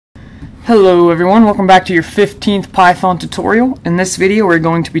Hello everyone, welcome back to your 15th Python tutorial. In this video we're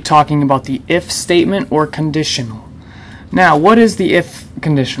going to be talking about the if statement or conditional. Now what is the if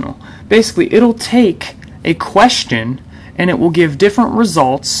conditional? Basically it'll take a question and it will give different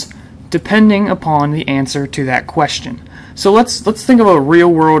results depending upon the answer to that question. So let's think of a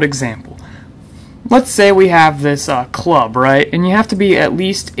real world example. Let's say we have this club, right? And you have to be at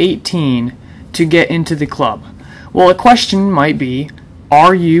least 18 to get into the club. Well, a question might be,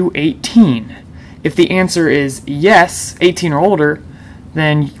 are you 18? If the answer is yes, 18 or older,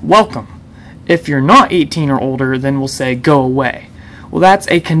 then welcome. If you're not 18 or older, then we'll say go away. Well, that's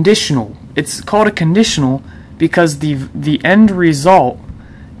a conditional. It's called a conditional because the end result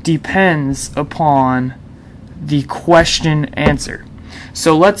depends upon the question answer.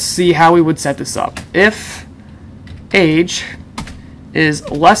 So let's see how we would set this up. If age is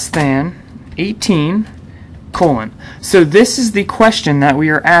less than 18, colon. So this is the question that we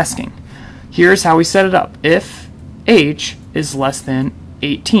are asking. Here's how we set it up. If age is less than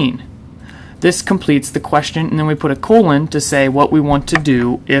 18. This completes the question, and then we put a colon to say what we want to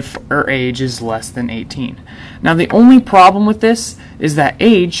do if our age is less than 18. Now the only problem with this is that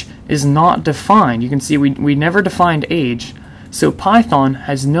age is not defined. You can see we never defined age, so Python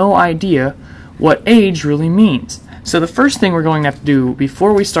has no idea what age really means. So the first thing we're going to have to do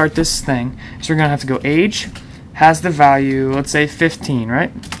before we start this thing is we're going to have to go age has the value, let's say 15,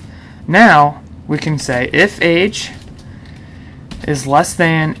 right? Now we can say if age is less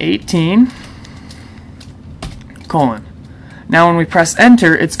than 18, colon. Now when we press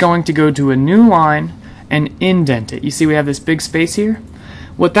enter, it's going to go to a new line and indent it. You see we have this big space here?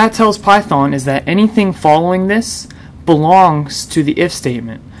 What that tells Python is that anything following this belongs to the if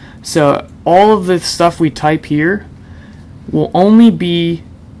statement. So all of the stuff we type here will only be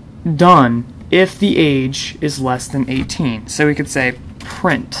done if the age is less than 18. So we could say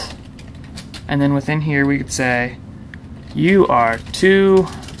print, and then within here we could say you are too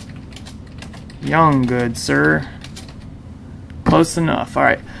young, good sir. Close enough.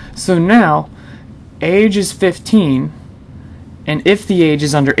 Alright, so now age is 15, and if the age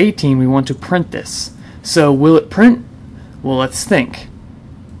is under 18 we want to print this. So will it print? Well, let's think.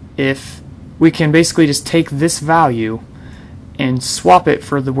 If we can basically just take this value and swap it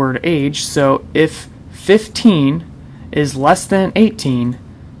for the word age, so if 15 is less than 18,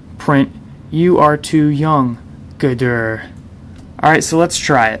 print you are too young, gooder. Alright, so let's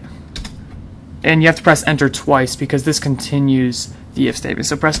try it. And you have to press enter twice because this continues the if statement.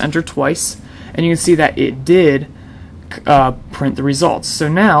 So press enter twice and you can see that it did print the results. So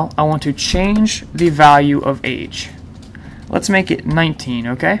now I want to change the value of age. Let's make it 19,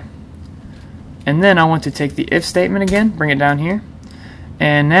 okay? And then I want to take the if statement again, bring it down here.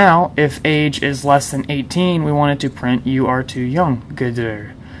 And now, if age is less than 18, we want it to print you are too young,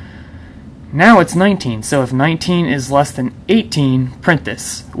 gooder. Now it's 19, so if 19 is less than 18, print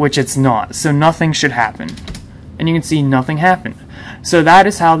this, which it's not, so nothing should happen. And you can see nothing happened. So that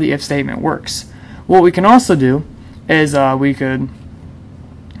is how the if statement works. What we can also do is we could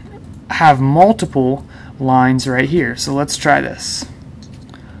have multiple lines right here. So let's try this.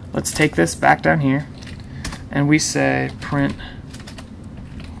 Let's take this back down here and we say print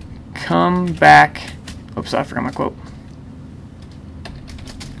come back, oops, I forgot my quote,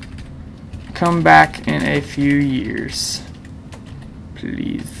 come back in a few years,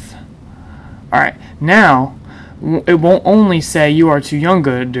 please. Alright, now it won't only say you are too young,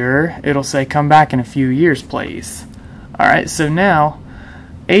 gooder, it'll say come back in a few years, please. Alright, so now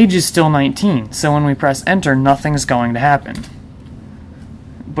age is still 19, so when we press enter nothing's going to happen.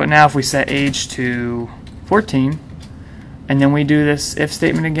 But now if we set age to 14 and then we do this if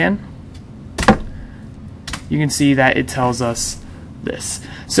statement again, you can see that it tells us this.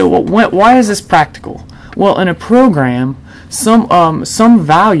 So why is this practical? Well, in a program some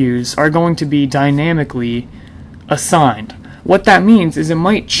values are going to be dynamically assigned. What that means is it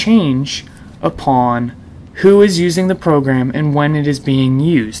might change upon who is using the program and when it is being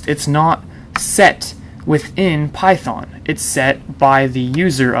used. It's not set within Python. It's set by the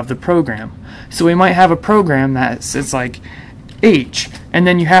user of the program. So we might have a program that says like age, and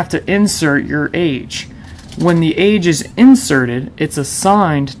then you have to insert your age. When the age is inserted, it's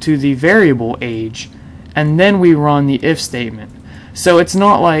assigned to the variable age, and then we run the if statement. So it's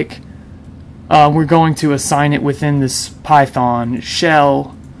not like we're going to assign it within this Python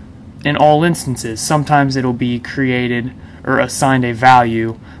shell in all instances. Sometimes it'll be created or assigned a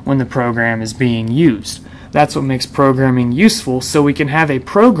value when the program is being used. That's what makes programming useful, so we can have a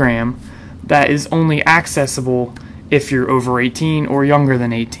program that is only accessible if you're over 18 or younger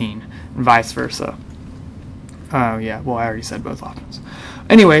than 18, and vice versa. Yeah, well, I already said both options.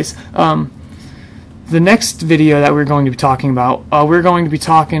 Anyways, the next video that we're going to be talking about, we're going to be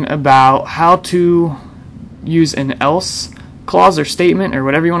talking about how to use an else clause or statement or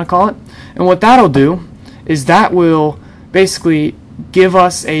whatever you want to call it. And what that'll do is that will basically give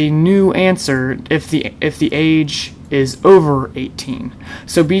us a new answer if the age is over 18.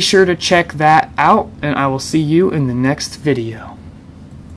 So be sure to check that out, and I will see you in the next video.